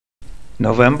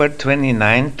November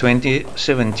 29,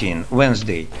 2017,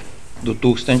 Wednesday,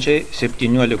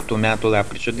 2017 metų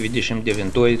lapkričio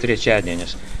 29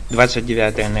 trečiadienis,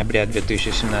 29 ноября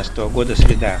 2017 года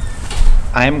среда.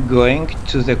 I'm going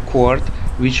to the court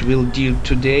which will deal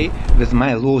today with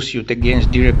my lawsuit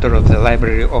against director of the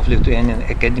Library of Lithuanian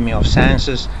Academy of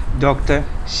Sciences, Dr.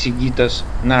 Sigitas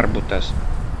Narbutas.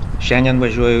 Šiandien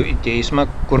važiuoju į teismą,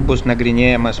 kur bus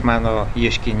nagrinėjamas mano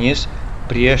ieškinys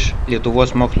prieš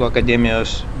Lietuvos Mokslo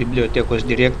Академиos библиотекos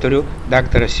директору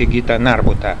доктора Сигита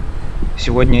Нарбута.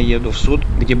 Сегодня еду в суд,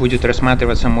 где будет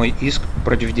рассматриваться мой иск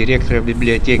против директора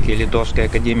библиотеки Литовской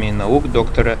Академии Наук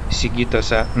доктора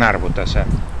Сигитаса Нарбутаса.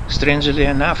 Strangely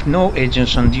enough, no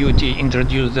agents on duty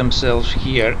introduce themselves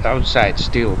here outside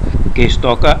still.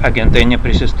 Кейстока, агенты не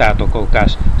присистато кол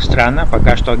kas. Странно,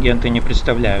 пока что агенты не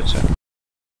представляются.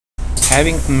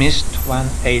 Having missed one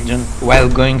agent while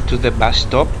going to the bus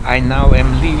stop, I now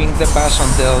am leaving the bus on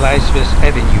the Laisvės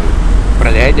Avenue.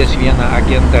 Praleidęs vieną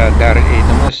agentą dar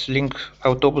eidamas link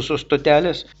autobusų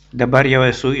stotelės, dabar jau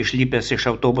esu išlipęs iš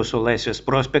autobusų Laisvės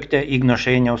проспекте Игно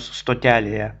Шейниaus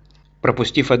stotelėje.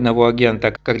 Пропустив одного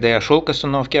агента, когда я шел к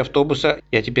остановке автобуса,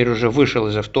 я теперь уже вышел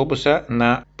из автобуса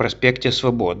на проспекте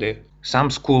Свободы.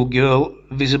 Some schoolgirl,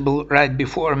 visible right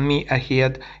before me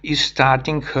ahead, is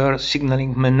starting her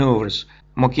signaling maneuvers.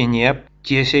 Mokinė,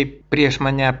 tiesiai prieš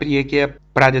mane priekyje,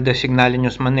 pradeda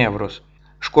сигналinius маневрus.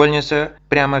 Школьница,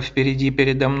 прямо впереди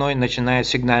передо мной, начинает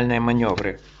сигнальные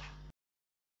маневры.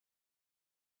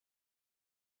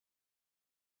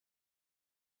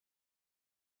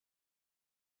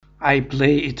 I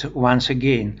play it once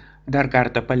again. Dar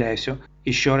kartą paleisiu.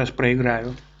 Еще раз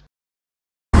проиграю.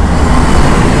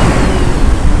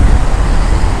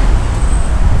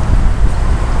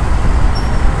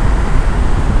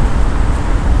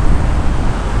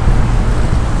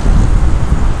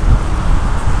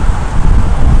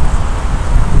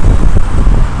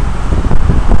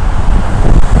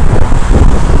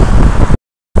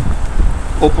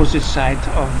 Opposite side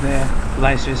of the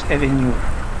Laisvės Avenue.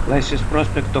 Laisvės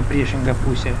проспекто priešinga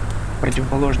pusė.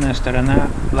 Противоположная сторона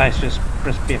Laisvės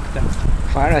проспекта.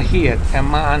 Far ahead, a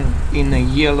man in a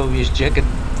yellowish jacket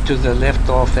to the left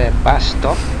of a bus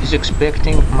stop is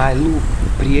expecting my loop.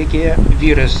 Priekyje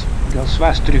vyras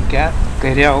gelsva striuke,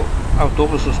 kairiau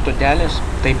autobusų stotelės,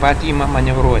 taip pat ima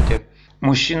маневруoti.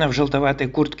 Мужчина в желтоватой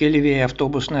куртке левее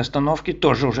автобусной остановки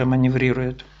тоже уже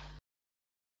маневрирует.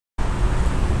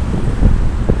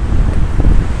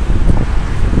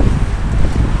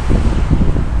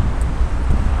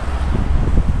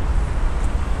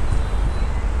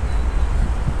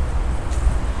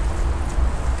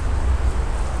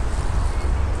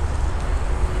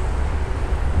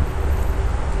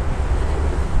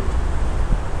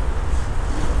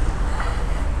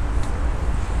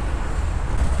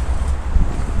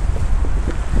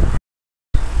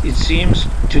 It seems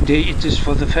today it is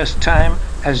for the first time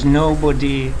as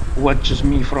nobody watches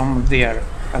me from there.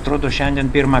 Atrodo,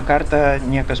 šiandien pirmą kartą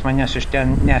niekas manęs iš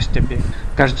ten nestebi.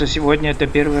 Кажется, сегодня это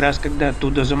первый раз, когда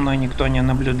оттуда за мной никто не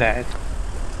наблюдает.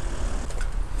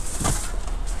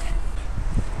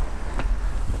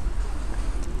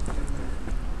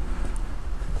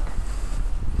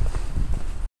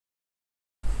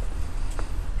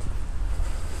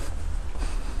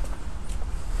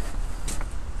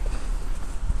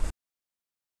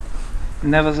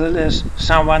 Nevertheless,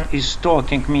 someone is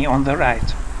stalking me on the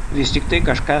right. Vis tik tai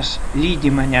kažkas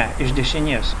lydi mane iš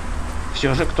dešinės.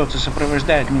 Все же кто-то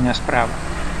сопровождает меня справа.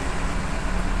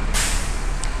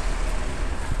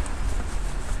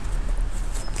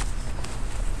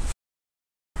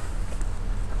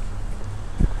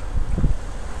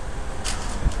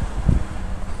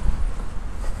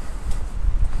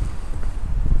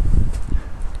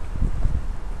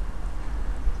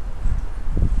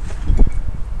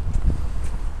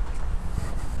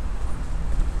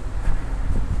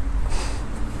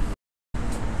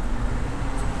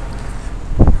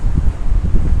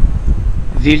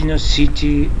 Vilnius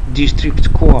City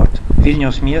District Court,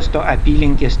 Vilniaus miesto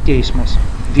apylinkės teismas,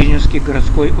 Vilniuский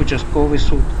городской участковый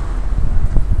суд.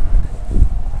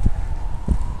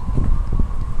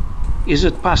 Is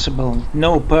it possible?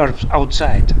 No perps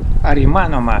outside. Ar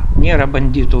įmanoma? Nėra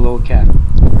banditų lauke.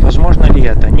 Возможно ли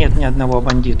это? Нет ни одного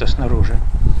бандита снаружи.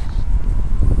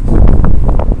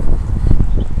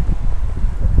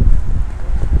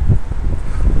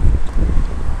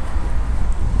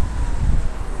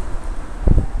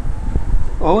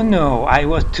 Oh no, I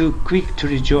was too quick to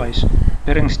rejoice.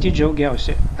 Per anksti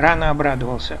džiaugiausi, rano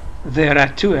обрадовался. There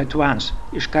are two at once.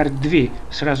 Iškart dvi,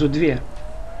 сразу две.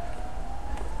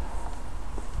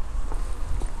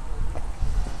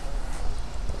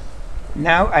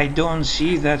 Now I don't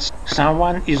see that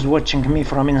someone is watching me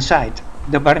from inside.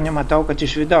 Dabar nematau, kad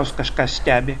iš vidaus kažkas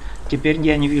stebi. Теперь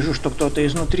я не вижу, что кто-то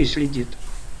изнутри следит.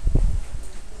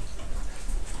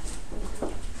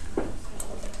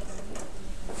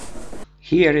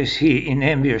 Here is he in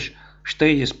ambush.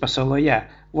 Štai jis pasaloje.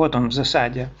 Вот он в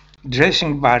засаде.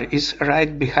 Dressing bar is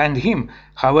right behind him.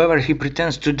 However, he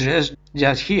pretends to dress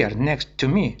just here, next to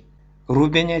me.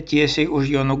 Rūbinė tiesiai už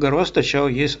jo nugaros, tačiau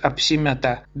jis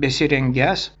apsimeta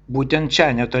besirengęs būtent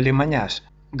čia, netoli маняс.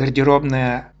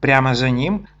 Гардеробная прямо за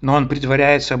ним, но он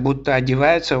притворяется, будто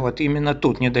одевается вот именно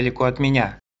тут, недалеко от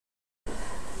меня.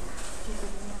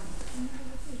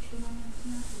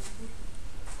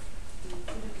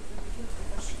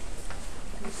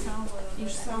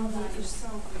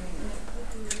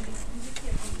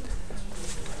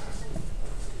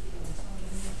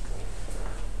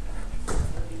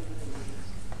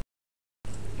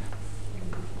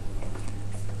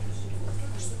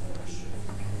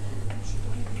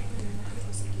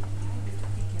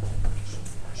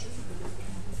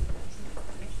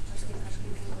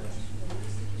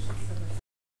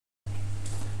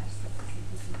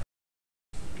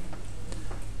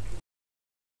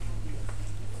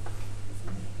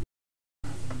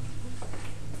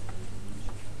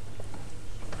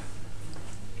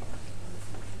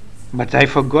 But I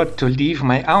forgot to leave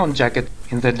my own jacket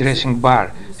in the dressing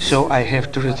bar, so I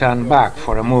have to return back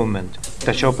for a moment.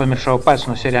 Tačiau pamiršau pats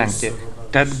nusirengti,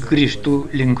 tad grįžtu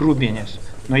link rūbinės.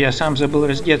 Но я сам забыл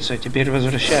раздеться, теперь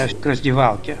возвращаюсь к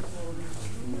раздевалке.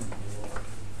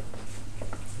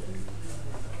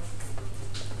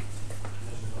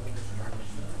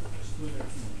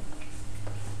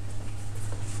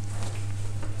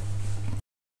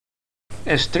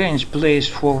 A strange place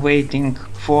for waiting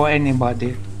for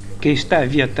anybody. Keista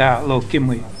vieta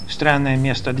laukimui, странное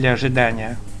место для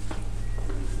ожидания.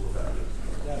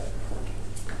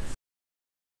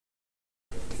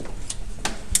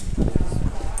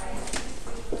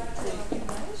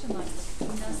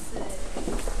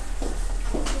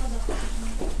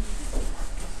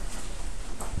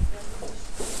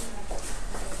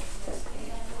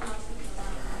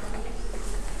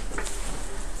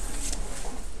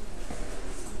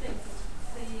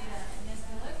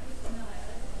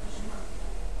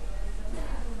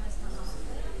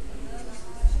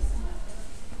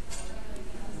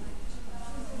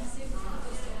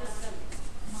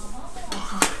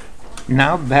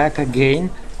 Now back again,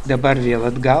 dabar vėl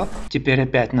atgal, теперь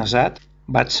опять назад.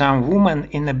 But some woman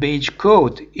in a beige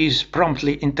coat is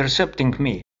promptly intercepting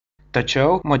me.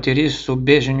 Tačiau moteris su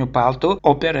бежевым пальто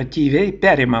оперативно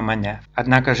перима меня.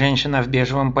 Однако женщина в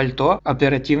бежевом пальто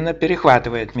оперативно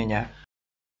перехватывает меня.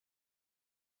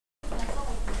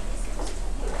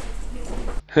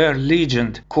 Her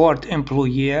legend, court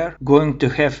employee going to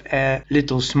have a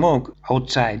little smoke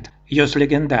outside. Jos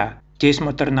legenda.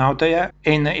 Teismo tarnautoja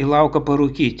eina į lauką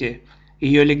parūkyti.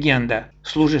 Ее легенда.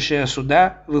 Служащая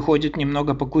суда выходит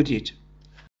немного покурить.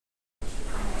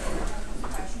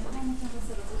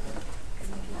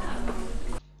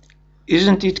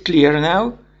 Isn't it clear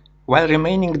now? While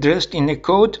remaining dressed in a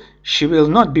coat, she will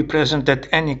not be present at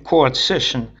any court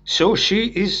session, so she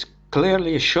is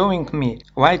clearly showing me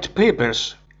white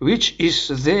papers, which is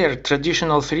their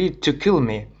traditional threat to kill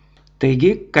me.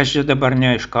 Taigi, kas čia dabar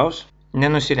neaiškaus?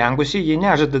 Nenusirengusi, ji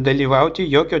nežada dalyvauti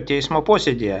jokio teismo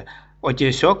posėdėje, o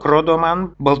tiesiog rodo man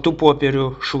baltų popierių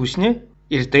šūsnį,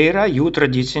 ir tai yra jų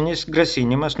традиционный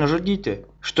grasinimas nužudyti.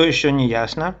 Что еще не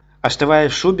ясно?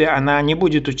 Оставаясь в шубе, она не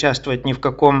будет участвовать ни в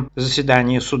каком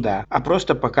заседании суда, а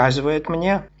просто показывает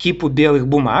мне кипу белых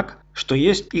бумаг, что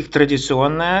есть их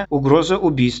традиционная угроза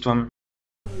убийством.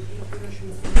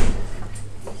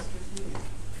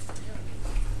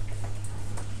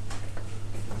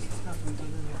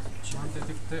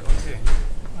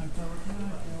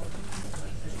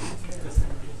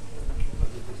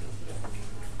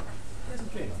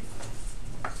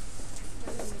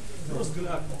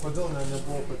 Kodėl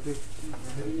nebuvo pateikti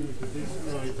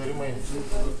įtarimai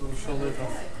šio laiko?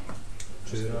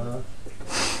 Čia yra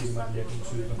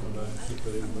atliekančių įtarimų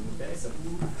pareiga.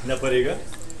 Ne pareiga?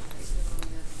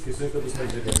 Kai suinka bus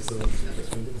medžiaga visada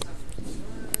sprendimas.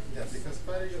 Ne, tai kas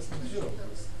pareigas, nežinau.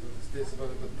 Teisė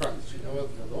kad praktiškai nevat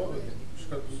vadovai, iš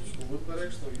karto su būt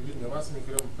pareikšta, juridiniam asmeniui,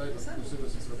 kuriam taikas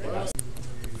klausytas reparas.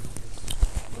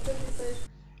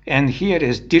 And here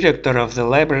is director of the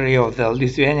library of the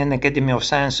Lithuanian Academy of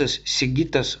Sciences,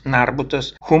 Sigitas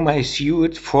Narbutas, whom I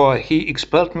sued for he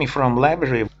expelled me from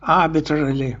library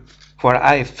arbitrarily, for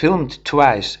I filmed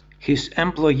twice his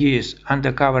employees,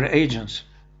 undercover agents.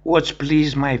 Watch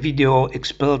please my video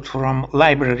expelled from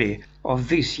library of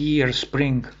this year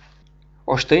spring.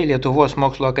 O štai Lietuvos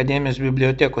mokslo akademijos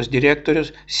bibliotekos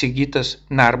direktorius Sigitas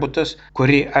Narbutas,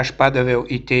 kurį aš padaviau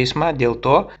į teismą dėl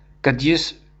to, kad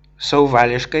jis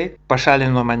savavališkai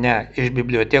pašalino mane iš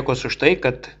bibliotekos už tai,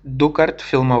 kad 2 kart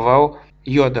filmavau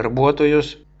jo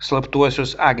darbuotojus,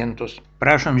 slaptuosius agentus.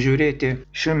 Prašom žiūrėti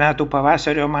šių metų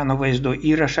pavasario mano vaizdo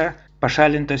įrašą,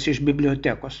 pašalintas из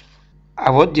библиотекос.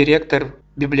 А вот директор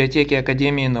библиотеки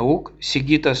Академии наук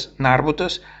Сигитас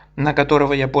Нарбутас, на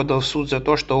которого я подал в суд за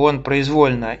то, что он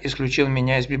произвольно исключил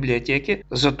меня из библиотеки,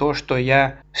 за то, что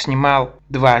я снимал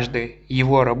дважды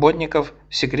его работников,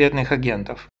 секретных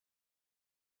агентов.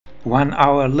 1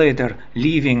 hour later,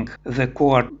 leaving the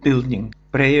court building.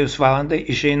 Praėjus valandai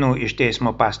išeinu iš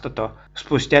teismo pastato.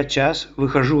 Spustя час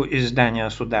выхожу из здания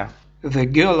суда. The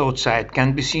girl outside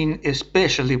can be seen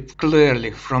especially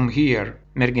clearly from here.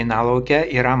 Mergina laukia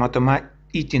yra matoma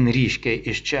itin ryškiai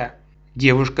iš čia.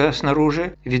 Девушка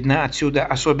снаружи видна отсюда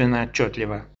особенно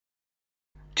отчетливо.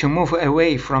 To move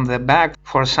away from the bag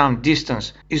for some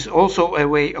distance is also a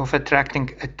way of attracting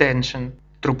attention.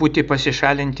 Truputį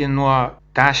pasišalinti nuo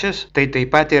tašės, tai taip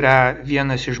pat yra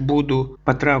vienas iš būdų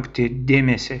patraukti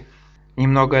дėмesį.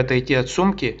 Немного отойти от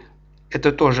сумки –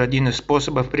 это тоже один из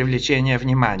способов привлечения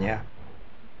внимания.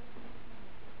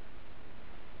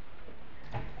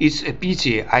 It's a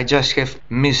pity I just have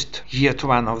missed yet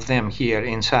one of them here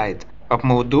inside.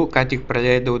 Apmaudu, ką tik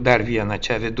praleidau dar vieną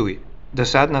čia viduj.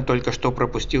 Досадно только что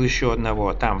пропустил еще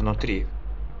одного там внутри.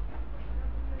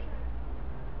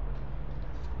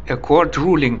 A court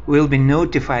ruling will be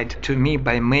notified to me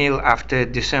by mail after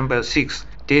December 6.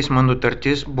 Teismo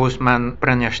nutartis bus man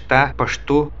pranešta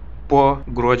paštu по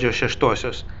gruodžio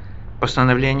 6.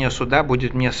 Постановление суда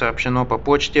будет мне сообщено по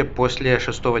почте после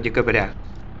 6 декабря.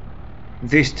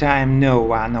 This time no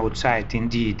one outside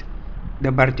indeed.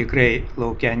 Dabar tikrai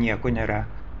laukia nieko nėra.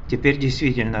 Теперь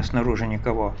действительно снаружи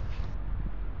никого.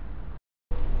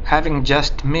 Having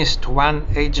just missed one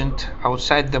agent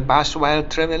outside the bus while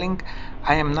traveling,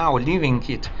 I am now leaving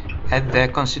it at the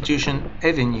Constitution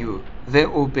Avenue. The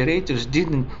operators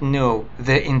didn't know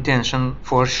the intention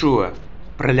for sure.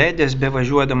 Praleidęs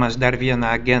bevažiuodamas dar vieną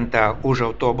agentą už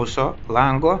autobuso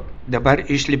lango, dabar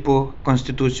išlipu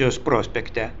Konstitucijos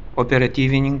prospekte.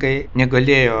 Operatyvininkai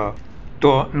негалеyo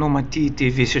то numatyti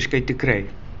visiškai tikrai.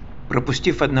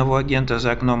 Пропустив одного агента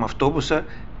за окном автобуса,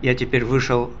 я теперь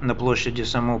вышел на площади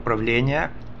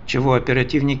самоуправления, чего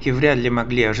оперативники вряд ли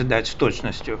могли ожидать с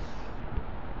точностью.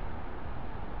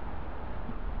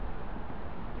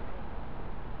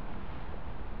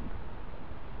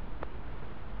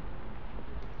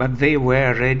 But they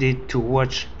were ready to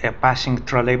watch a passing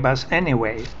trolleybus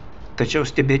anyway. Tačiau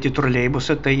stebėti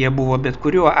троллейбуса tai jie buvo bet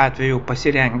kuriuo atveju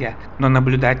pasirengę, но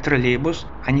наблюдать троллейбус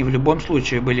они в любом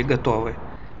случае были готовы.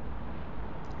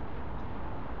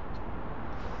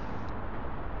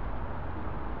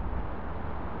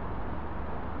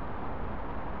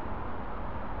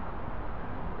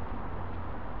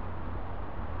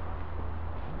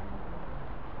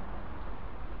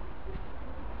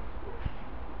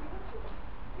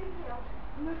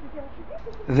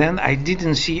 Then I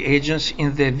didn't see agents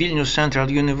in the Vilnius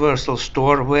Central Universal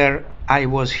Store where I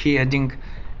was heading.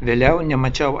 Vėliau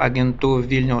nemačiau agentų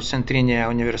Vilniaus centrinėje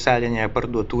универсальнее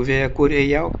парduotuvėje, kur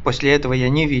ėjau. После этого я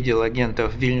не видел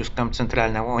агентов в Вильнюсском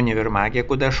центральном универмаге,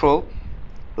 куда шел.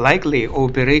 Likely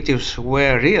operatives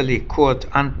were really caught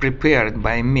unprepared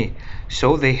by me,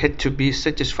 so they had to be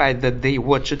satisfied that they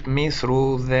watched me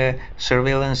through the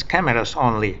surveillance cameras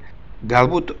only.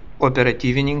 Galbūt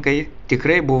operatyvininkai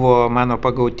tikrai buvo mano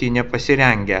pagauti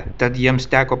nepasirengę, tad jiems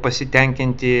teko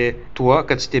pasitenkinti tuo,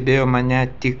 kad stebėjo mane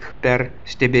tik per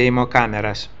стебеймо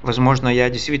камерас. Возможно, я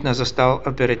действительно застал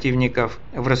оперативников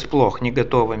врасплох, не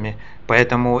готовыми,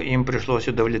 поэтому им пришлось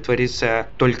удовлетвориться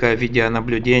только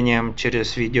видеонаблюдением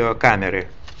через видеокамеры.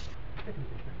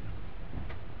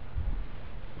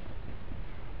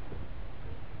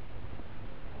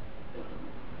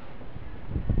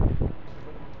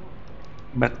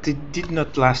 But it did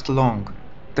not last long.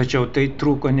 Tačiau tai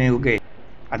truko neilgai.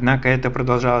 Однако это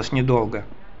продолжалось недолго.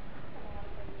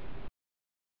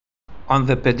 On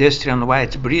the pedestrian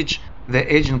white bridge, the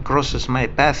agent crosses my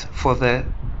path for the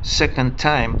second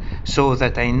time, so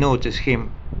that I notice him.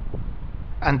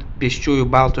 Ant pėsčiųjų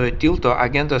baltojo tilto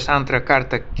агентas antrą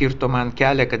kartą kirto man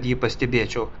kelią, kad jį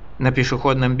pastebėčiau. На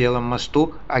пешеходном белом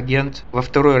мосту агент во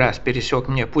второй раз пересек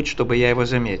мне путь, чтобы я его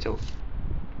заметил.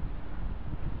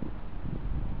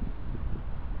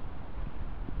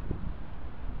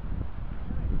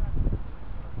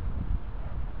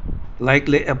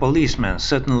 Likely a policeman,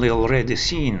 certainly already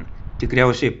seen.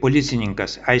 Tikriausiai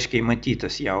policininkas, aiškiai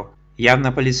matytas jau.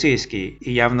 Явно полицейский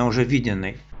и явно уже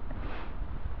виденный.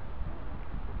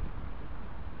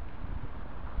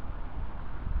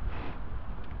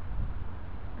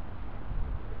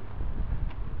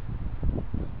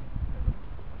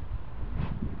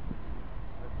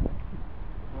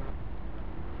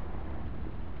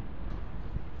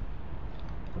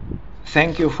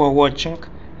 Thank you for watching.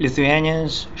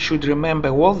 Lithuanians should remember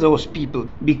all those people,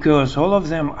 because all of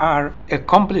them are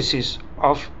accomplices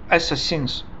of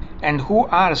assassins. And who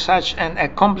are such an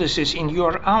accomplices in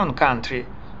your own country?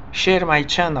 Share my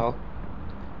channel.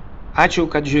 Ačiū,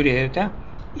 kad žiūrėjote.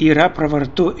 Yra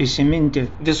pravartu įsiminti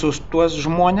visus tuos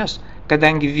žmonės,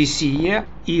 kadangi visi jie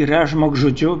yra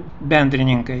žmogžudžių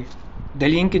bendриninkai.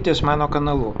 Долинкитесь моему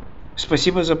каналу.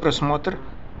 Спасибо за просмотр.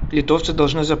 Литовцы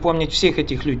должны запомнить всех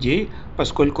этих людей,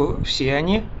 поскольку все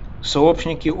они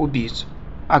сообщники убийц.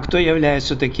 А кто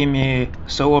является такими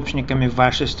сообщниками в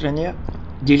вашей стране?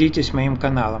 Делитесь моим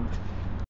каналом.